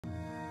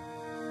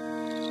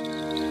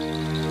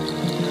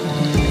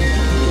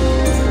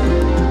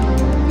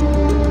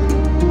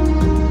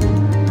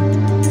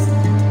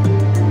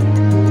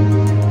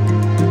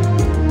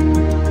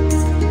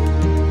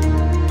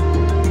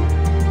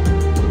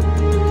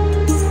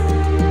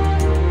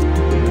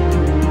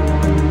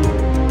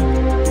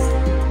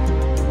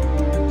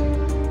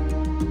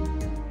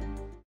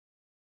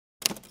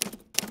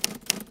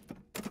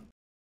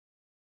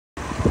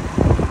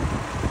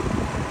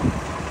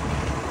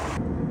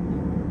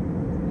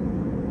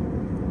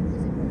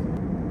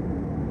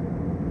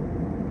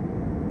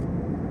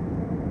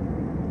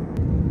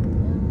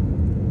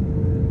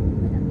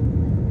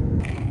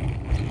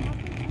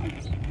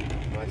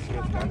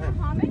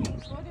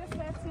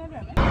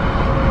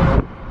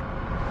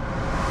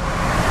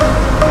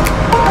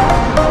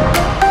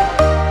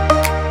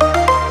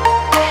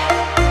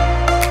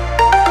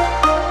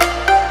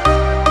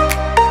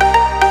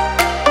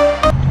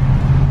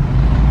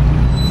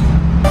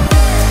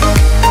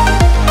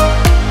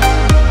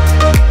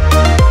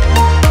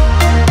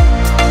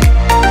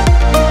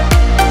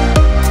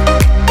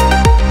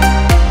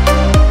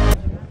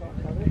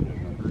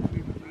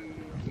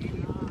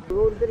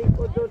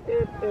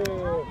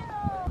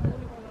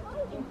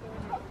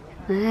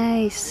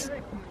nice.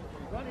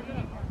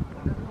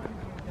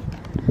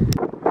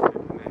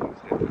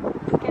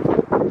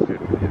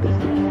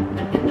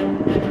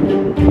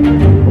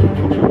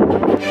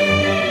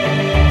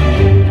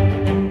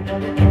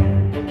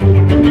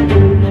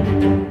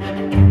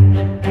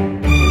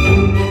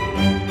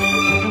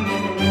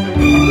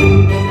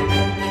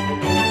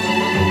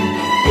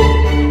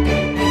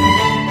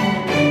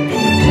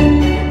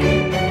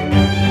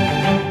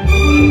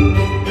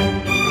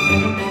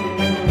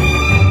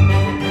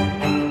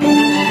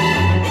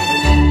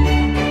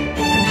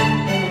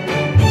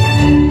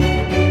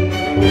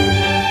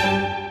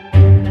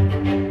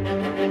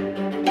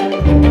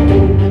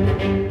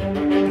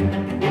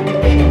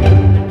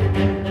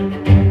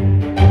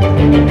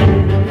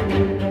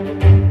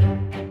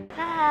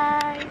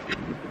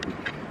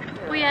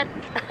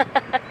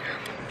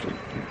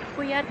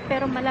 Puyat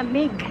pero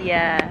malamig.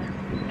 Yeah.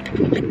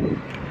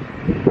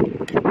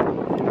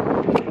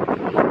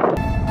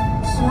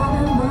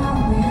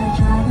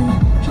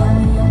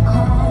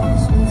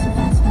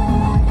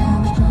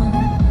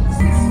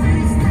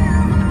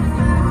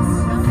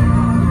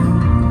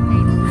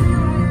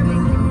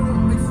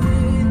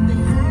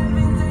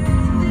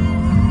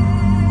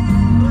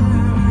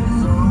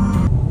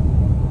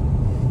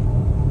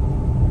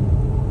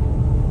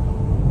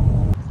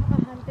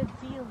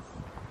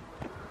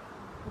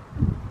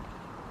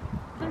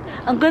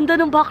 Ang ganda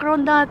ng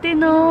background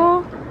natin,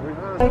 no?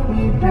 I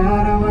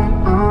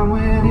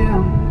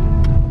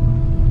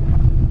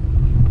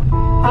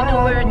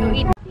know where to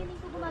eat. Feeling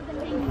ko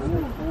gumaganda yung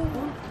view.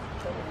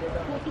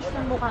 Kutis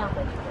ng mukha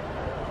ko.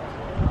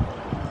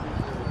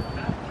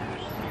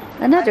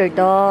 Another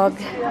dog.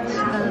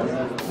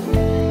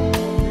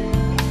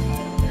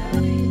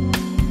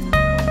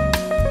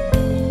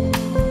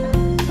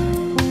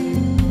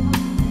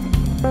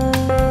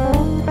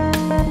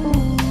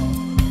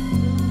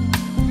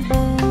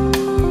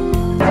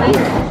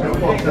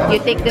 You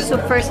take the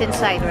soup first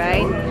inside,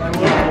 right?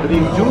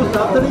 Drink juice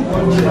after it?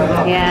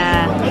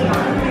 Yeah.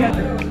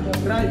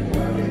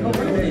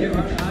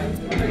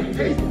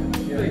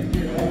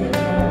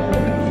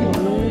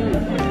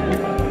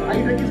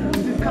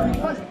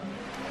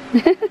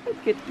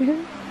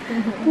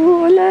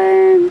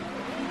 Ulan.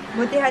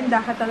 Buti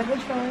handa ka talaga,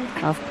 Sean.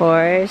 Of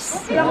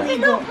course.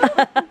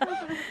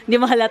 Hindi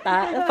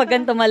mahalata. Pag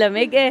ganito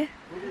malamig eh.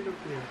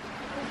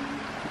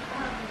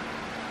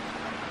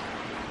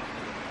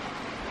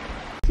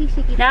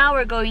 Now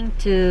we're going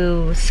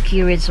to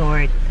ski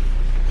resort.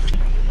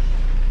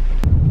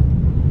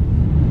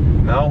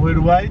 Now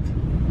we're white.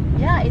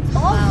 Yeah, it's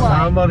all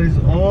white. Summer is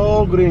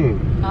all green.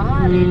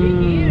 Ah, really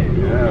here.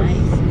 Yes.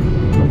 Nice.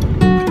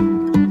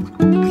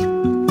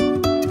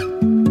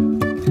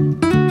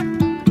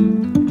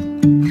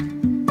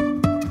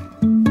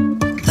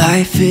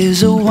 Life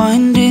is a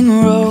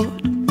winding road,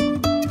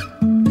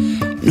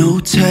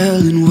 no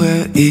telling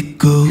where it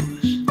goes.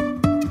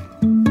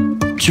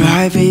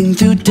 Driving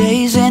through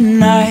days and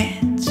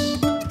nights,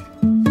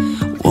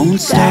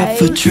 won't stop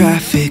for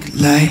traffic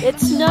lights.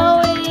 It's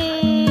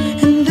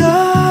snowing. And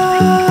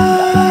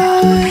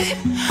I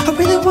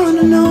really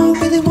wanna know,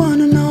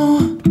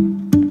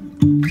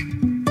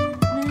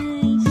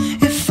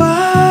 if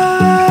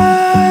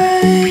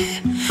I'll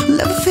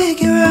ever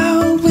figure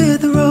out where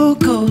the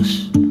road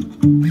goes.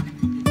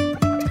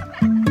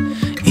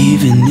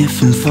 Even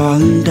if I'm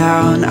falling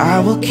down,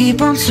 I will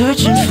keep on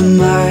searching for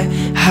my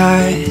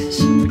highs.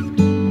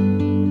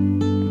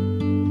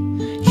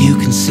 You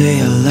can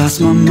say I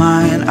lost my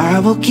mind, I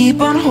will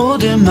keep on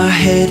holding my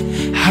head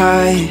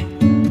high,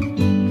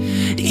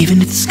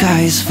 even if the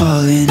sky is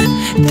falling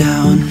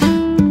down.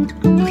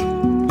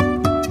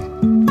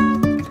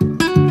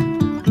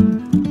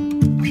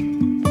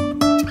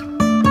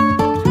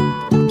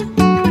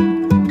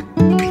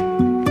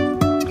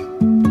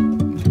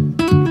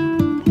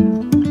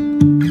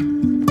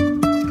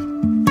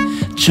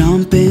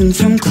 Jumping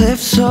from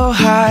cliffs so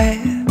high,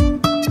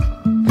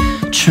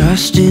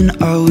 trusting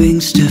our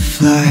wings to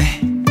fly.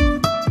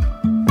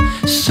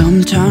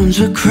 Sometimes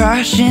we're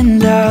crashing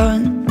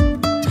down,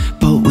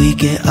 but we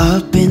get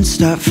up and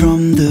start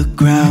from the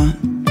ground.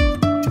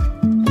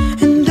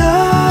 And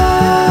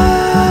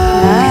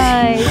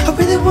I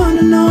really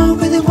wanna know,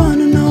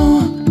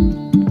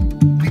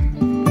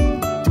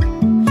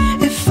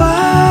 if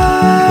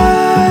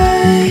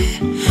I'll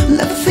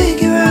ever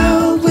figure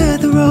out where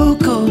the road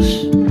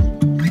goes.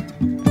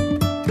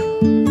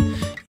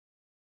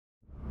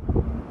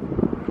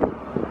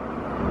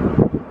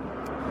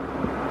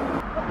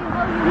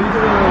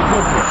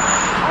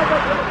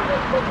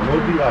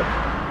 Zodiac.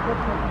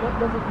 What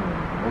does it mean?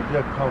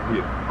 Zodiac come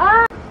here.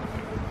 Ah!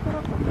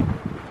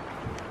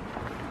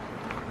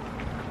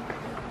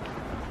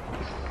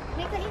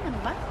 May kainan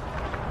ba?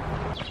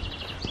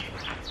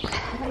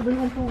 Kakaiba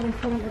naman po ang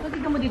restaurant ito.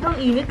 Tignan mo dito, ang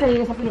init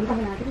kanina sa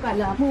pinuntahan natin.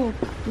 Kala mo,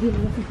 hindi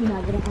mo nasi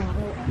sinabi ng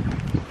ako.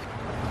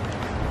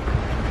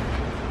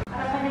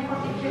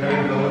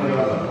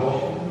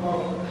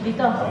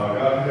 Dito.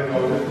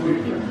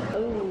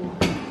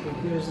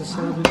 Here's the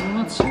salted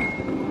nuts.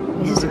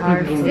 This is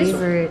our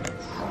favorite.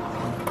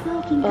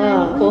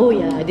 Oh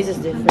yeah, this is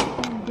different.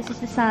 This is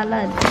the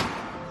salad.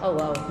 Oh,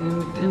 wow.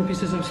 And 10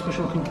 pieces of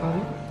special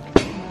kinkali.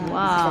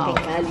 Wow.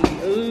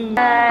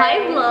 Hi,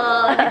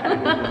 vlog!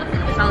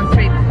 Sound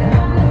trip.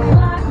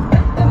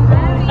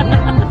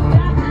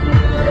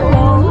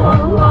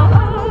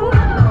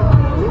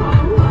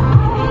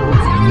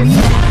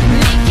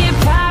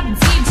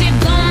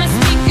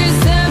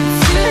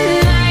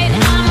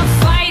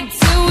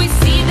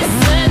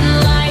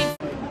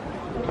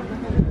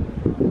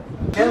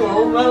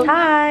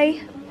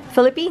 Hi!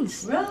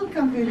 Philippines.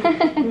 Welcome,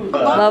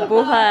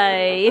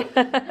 Mabuhay.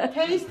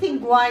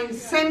 tasting wine,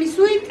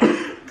 semi-sweet,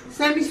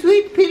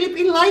 semi-sweet.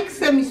 Philippine likes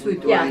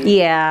semi-sweet wine.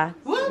 Yeah.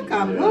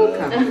 Welcome,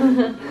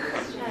 welcome.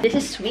 This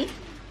is sweet?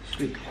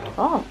 Sweet.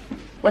 Oh.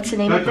 What's the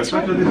name of this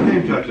Chacha, one? this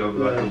name, Chacha,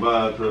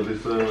 about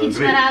this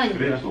Marawi.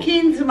 grapes.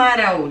 King's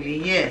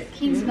Marauli, yes.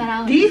 King's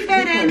Marawi.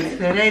 Different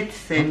red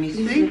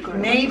semi-sweet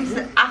names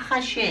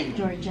Akashen.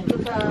 Georgian.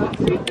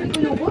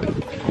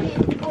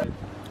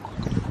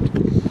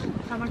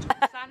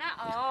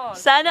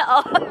 Sana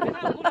all.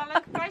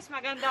 Price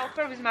maganda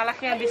offer with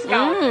malaki ang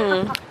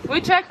discount.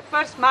 We check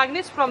first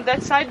magnets from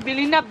that side.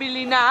 Bilina,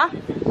 Bilina.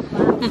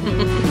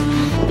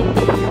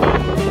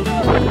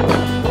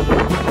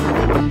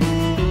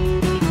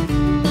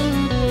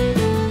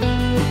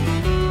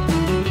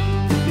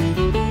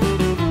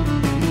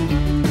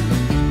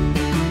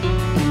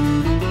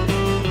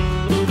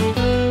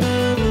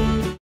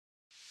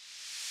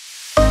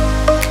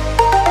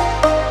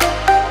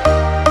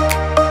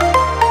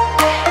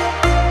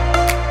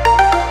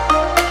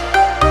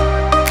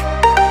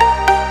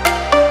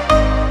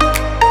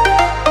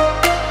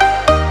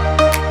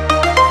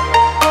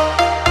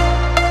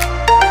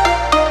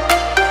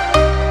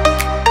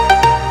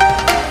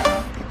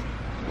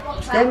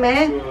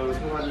 Amen.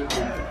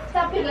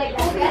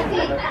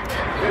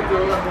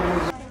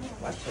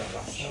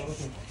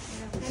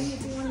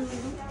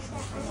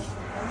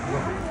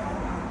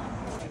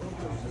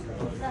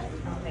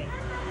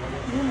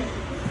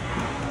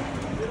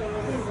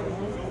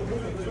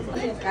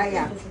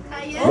 Kaya.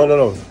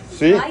 No.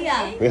 See?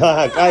 Kaya.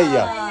 Yeah,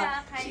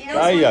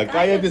 kaya.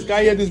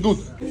 Kaya is good.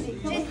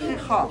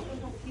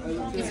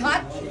 It's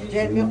hot?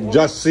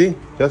 Just see.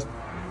 Just.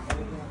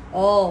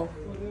 Oh.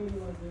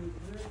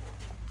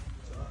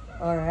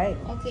 All right.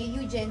 Okay,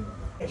 Eugene.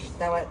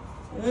 Tawad.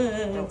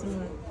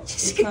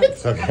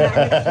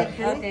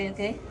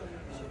 Okay.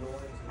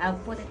 I'll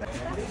put it.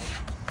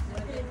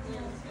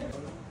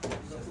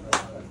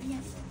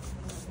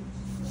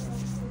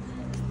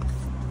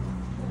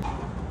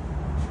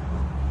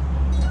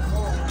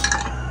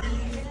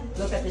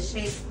 Look at the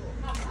shape.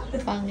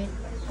 Pangit.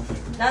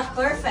 Not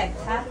perfect,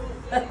 ha?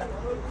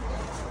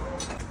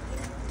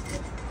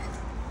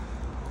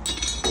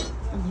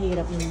 Ang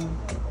hirap yun.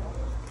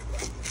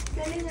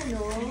 Galing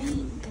ano?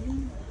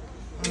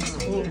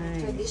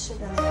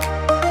 Traditional.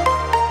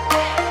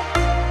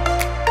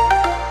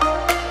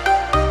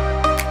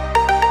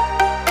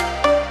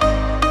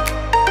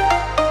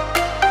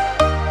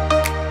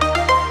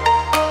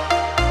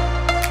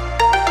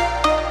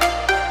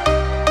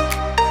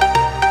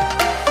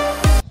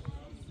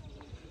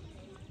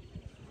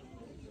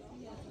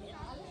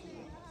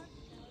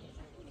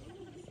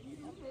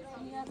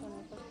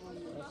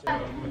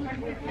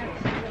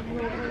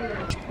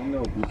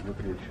 No good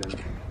location.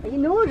 You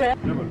know that.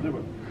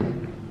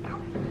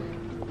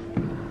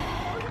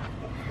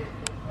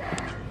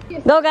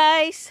 Go,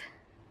 guys!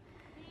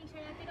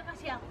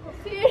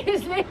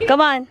 Seriously?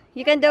 Come on,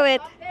 you can do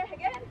it.